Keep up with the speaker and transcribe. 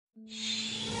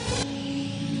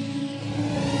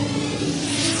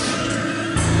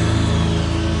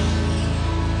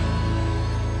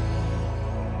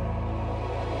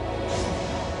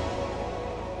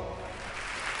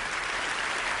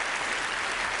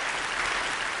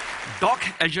Doc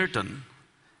Edgerton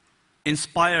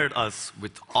inspired us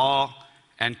with awe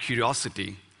and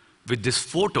curiosity with this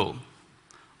photo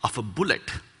of a bullet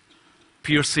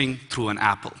piercing through an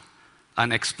apple,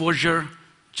 an exposure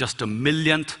just a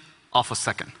millionth of a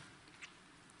second.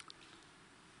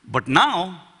 But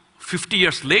now, 50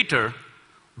 years later,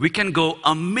 we can go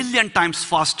a million times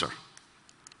faster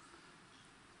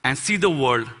and see the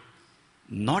world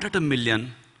not at a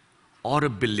million or a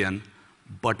billion,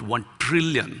 but 1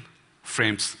 trillion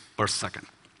frames per second.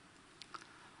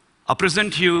 I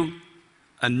present you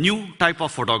a new type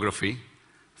of photography,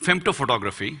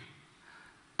 femtophotography,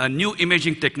 a new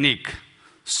imaging technique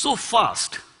so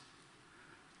fast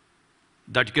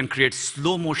that you can create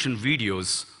slow motion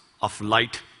videos of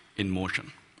light in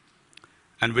motion.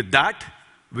 And with that,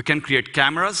 we can create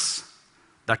cameras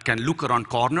that can look around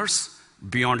corners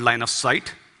beyond line of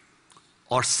sight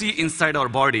or see inside our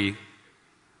body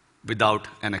without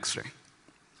an X-ray,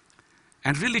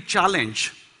 and really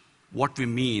challenge what we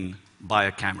mean by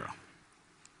a camera.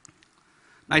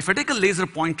 Now, if I take a laser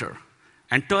pointer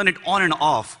and turn it on and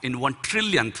off in 1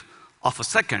 trillionth of a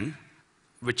second,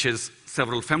 which is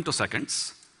several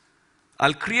femtoseconds,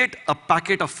 I'll create a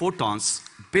packet of photons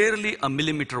barely a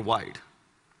millimeter wide.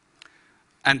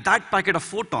 And that packet of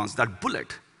photons, that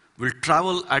bullet, will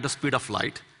travel at the speed of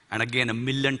light, and again, a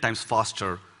million times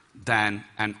faster than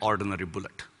an ordinary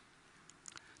bullet.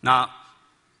 Now,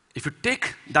 if you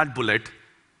take that bullet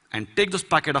and take those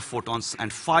packet of photons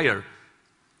and fire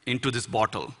into this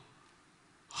bottle,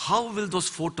 how will those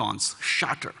photons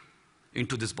shatter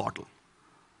into this bottle?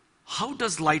 How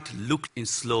does light look in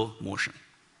slow motion?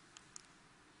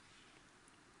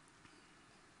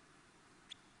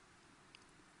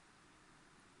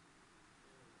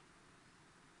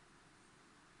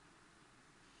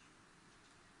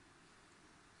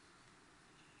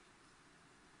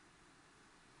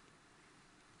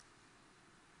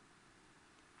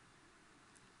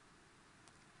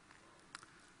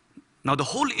 Now, the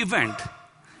whole event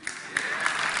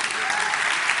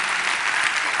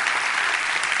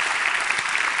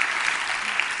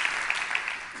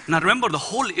Now remember, the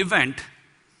whole event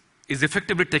is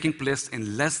effectively taking place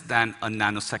in less than a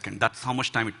nanosecond. That's how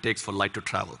much time it takes for light to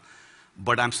travel.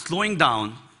 But I'm slowing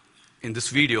down in this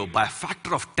video by a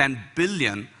factor of 10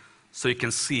 billion so you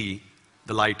can see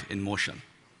the light in motion.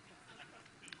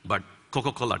 But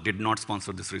Coca-Cola did not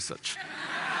sponsor this research.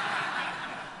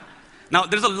 Now,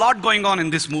 there's a lot going on in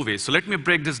this movie, so let me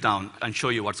break this down and show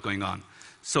you what's going on.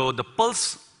 So the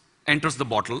pulse enters the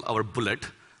bottle, our bullet,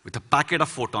 with a packet of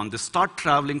photons. They start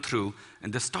traveling through,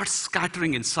 and they start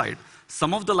scattering inside.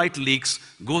 Some of the light leaks,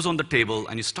 goes on the table,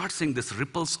 and you start seeing these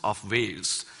ripples of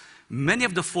waves. Many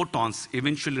of the photons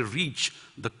eventually reach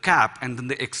the cap, and then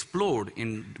they explode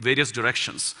in various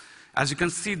directions. As you can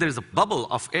see, there is a bubble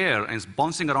of air, and it's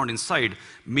bouncing around inside.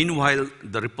 Meanwhile,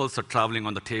 the ripples are traveling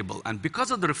on the table. And because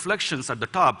of the reflections at the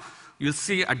top, you'll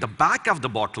see at the back of the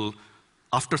bottle,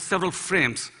 after several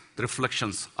frames, the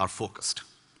reflections are focused.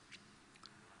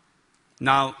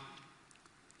 Now,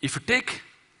 if you take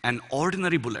an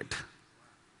ordinary bullet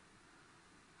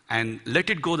and let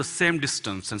it go the same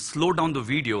distance and slow down the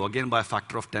video, again by a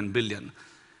factor of 10 billion,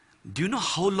 do you know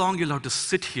how long you'll have to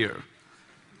sit here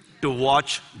to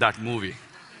watch that movie?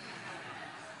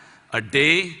 A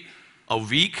day, a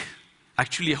week,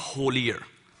 actually a whole year.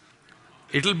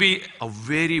 It'll be a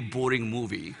very boring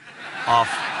movie of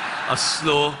a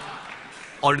slow,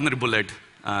 ordinary bullet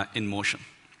in motion.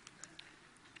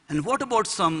 And what about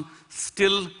some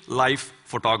still life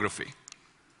photography?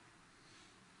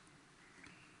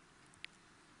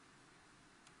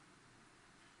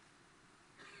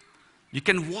 You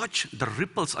can watch the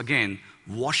ripples again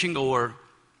washing over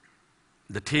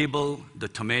the table, the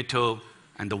tomato,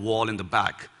 and the wall in the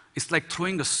back. It's like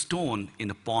throwing a stone in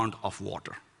a pond of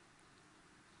water.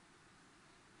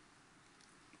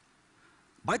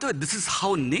 By the way, this is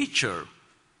how nature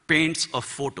paints a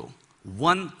photo,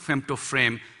 one femto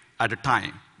frame at a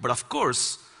time. But of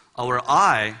course, our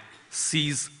eye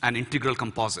sees an integral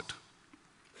composite.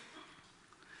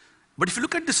 But if you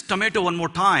look at this tomato one more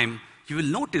time, you will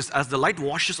notice as the light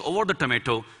washes over the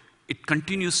tomato, it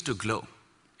continues to glow.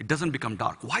 It doesn't become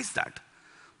dark. Why is that?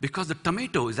 Because the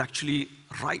tomato is actually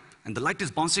ripe, and the light is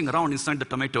bouncing around inside the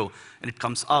tomato, and it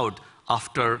comes out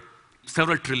after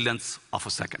several trillionths of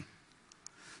a second.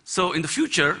 So in the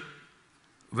future,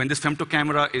 when this femto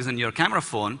camera is in your camera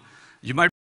phone, you might